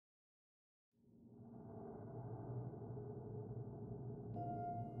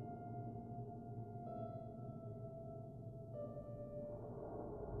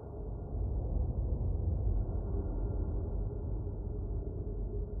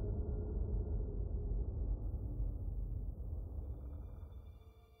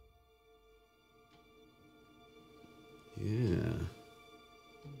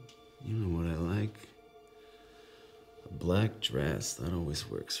black dress. That always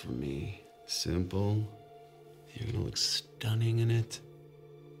works for me. Simple. You're gonna look stunning in it.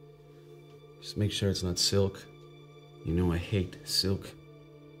 Just make sure it's not silk. You know I hate silk.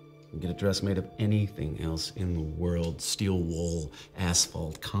 You get a dress made of anything else in the world. Steel wool,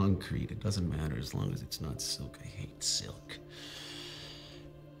 asphalt, concrete. It doesn't matter as long as it's not silk. I hate silk.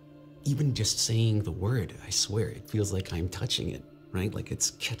 Even just saying the word, I swear, it feels like I'm touching it, right? Like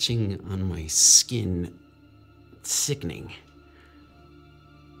it's catching on my skin. It's sickening.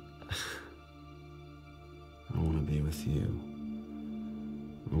 I want to be with you.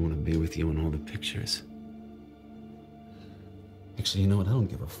 I want to be with you in all the pictures. Actually, you know what? I don't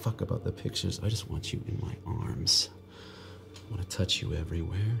give a fuck about the pictures. I just want you in my arms. I want to touch you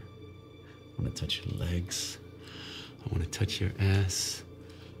everywhere. I want to touch your legs. I want to touch your ass.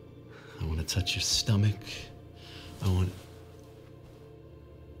 I want to touch your stomach. I want...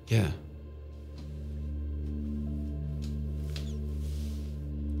 Yeah.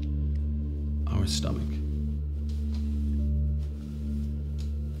 Our stomach.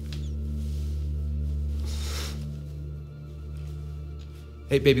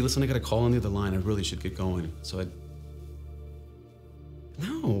 Hey, baby, listen, I got a call on the other line. I really should get going. So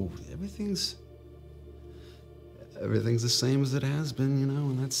No, everything's the same as it has been, you know,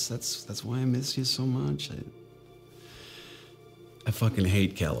 and that's why I miss you so much. I fucking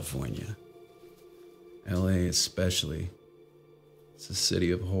hate California. LA especially. It's a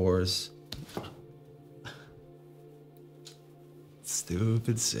city of whores.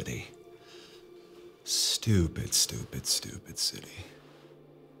 Stupid city. Stupid, stupid, stupid city.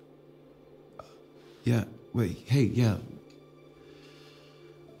 Yeah, wait, hey, yeah.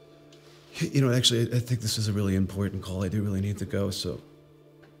 You know, actually, I think this is a really important call. I do really need to go, so...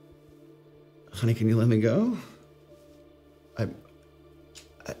 Honey, can you let me go? I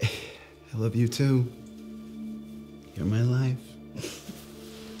love you too. You're my life.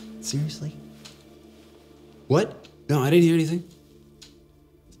 Seriously? What? No, I didn't hear anything.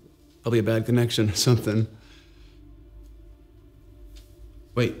 Probably a bad connection or something.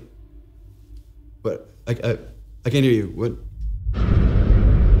 Wait. What? I can't hear you. What?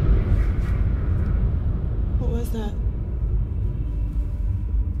 What was that?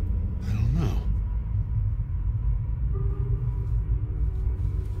 I don't know.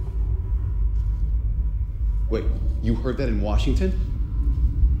 Wait, you heard that in Washington?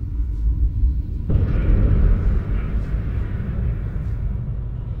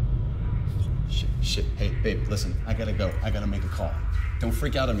 Shit. Hey, babe, listen, I gotta go. I gotta make a call. Don't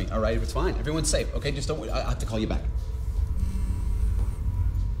freak out on me, all right? It's fine. Everyone's safe, okay? Just don't... I have to call you back.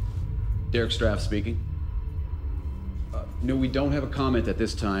 Derek Straff speaking. No, we don't have a comment at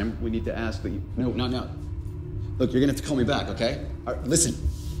this time. We need to ask that you... No, not now. Look, you're gonna have to call me back, okay? All right, listen.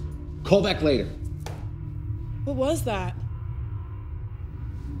 Call back later. What was that?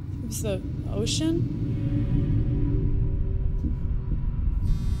 It was the ocean?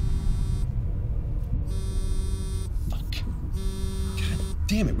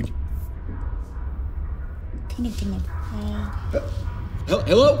 Damn it, would you... Kind of in the wall.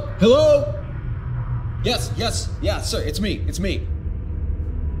 Hello? Hello? Yes, yeah, sir, it's me. They've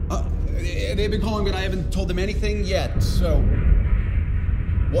been calling, but I haven't told them anything yet, so...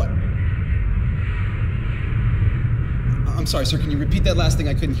 What? I'm sorry, sir, can you repeat that last thing?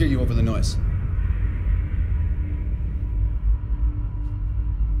 I couldn't hear you over the noise.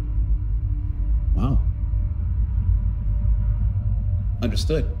 Wow.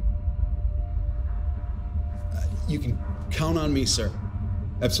 Understood. You can count on me, sir.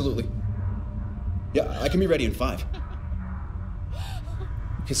 Absolutely. Yeah, I can be ready in 5.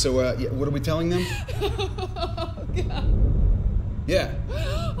 Okay, so, yeah, what are we telling them? Oh, God. Yeah.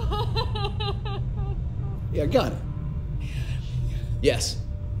 Yeah, got it. Yes.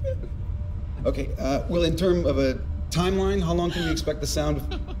 Okay, well, in terms of a timeline, how long can we expect the sound of...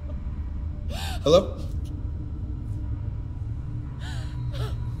 Hello?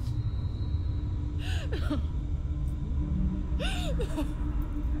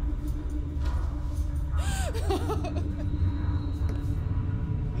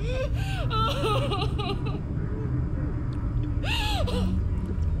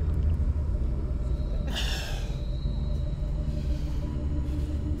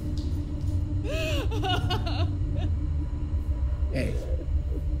 Hey,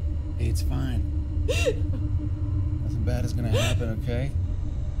 it's fine. Nothing bad is gonna happen, okay?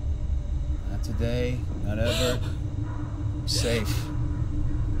 Not today, not ever. We're safe.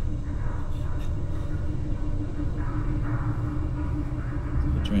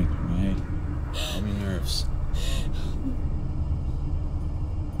 Have a drink, right? Calm your nerves.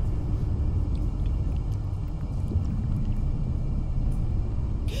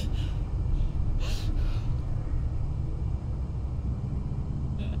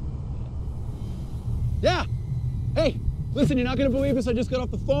 Listen, you're not gonna believe this. I just got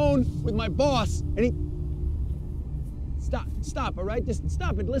off the phone with my boss, and he... Stop, all right? Just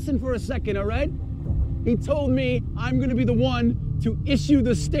stop it. Listen for a second, all right? He told me I'm gonna be the one to issue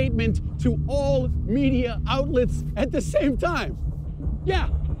the statement to all media outlets at the same time. Yeah,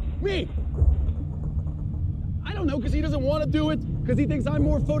 me. I don't know, because he doesn't want to do it, because he thinks I'm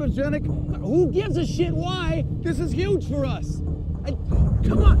more photogenic. Who gives a shit why? This is huge for us.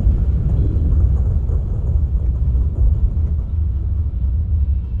 Come on.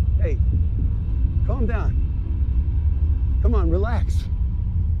 Hey, calm down. Come on, relax.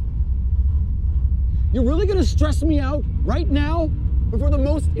 You're really gonna stress me out right now before the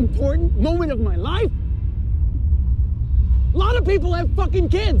most important moment of my life? A lot of people have fucking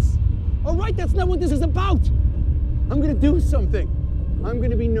kids. All right, that's not what this is about. I'm gonna do something. I'm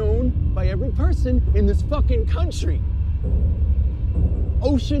gonna be known by every person in this fucking country.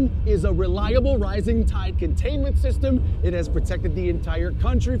 Ocean is a reliable rising tide containment system. It has protected the entire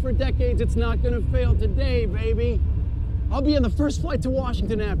country for decades. It's not gonna fail today, baby. I'll be on the first flight to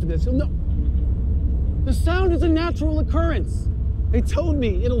Washington after this. You'll know. The sound is a natural occurrence. They told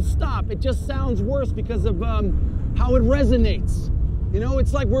me it'll stop. It just sounds worse because of how it resonates. You know,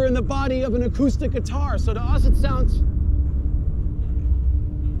 it's like we're in the body of an acoustic guitar, so to us it sounds...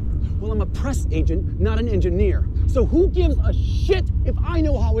 Well, I'm a press agent, not an engineer. So who gives a shit if I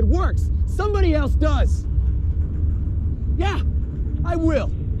know how it works? Somebody else does. Yeah, I will.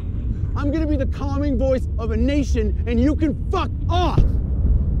 I'm gonna be the calming voice of a nation, and you can fuck off.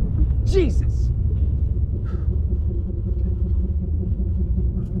 Jesus.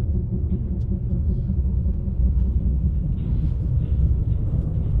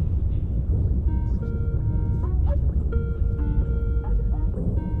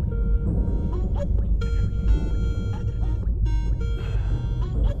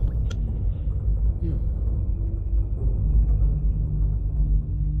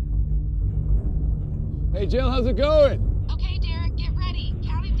 Hey, Jill, how's it going? Okay, Derek, get ready.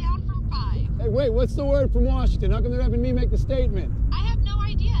 Counting down from 5. Hey, wait, what's the word from Washington? How come they're having me make the statement? I have no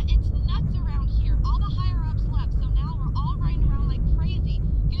idea. It's nuts around here. All the higher-ups left, so now we're all running around like crazy.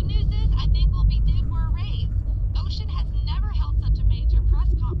 Good news is, I think we'll be due for a raise. Ocean has never held such a major press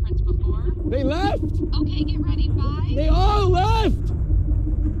conference before. They left? Okay, get ready. 5. They all left!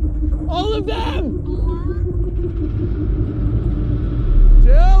 All of them! 4.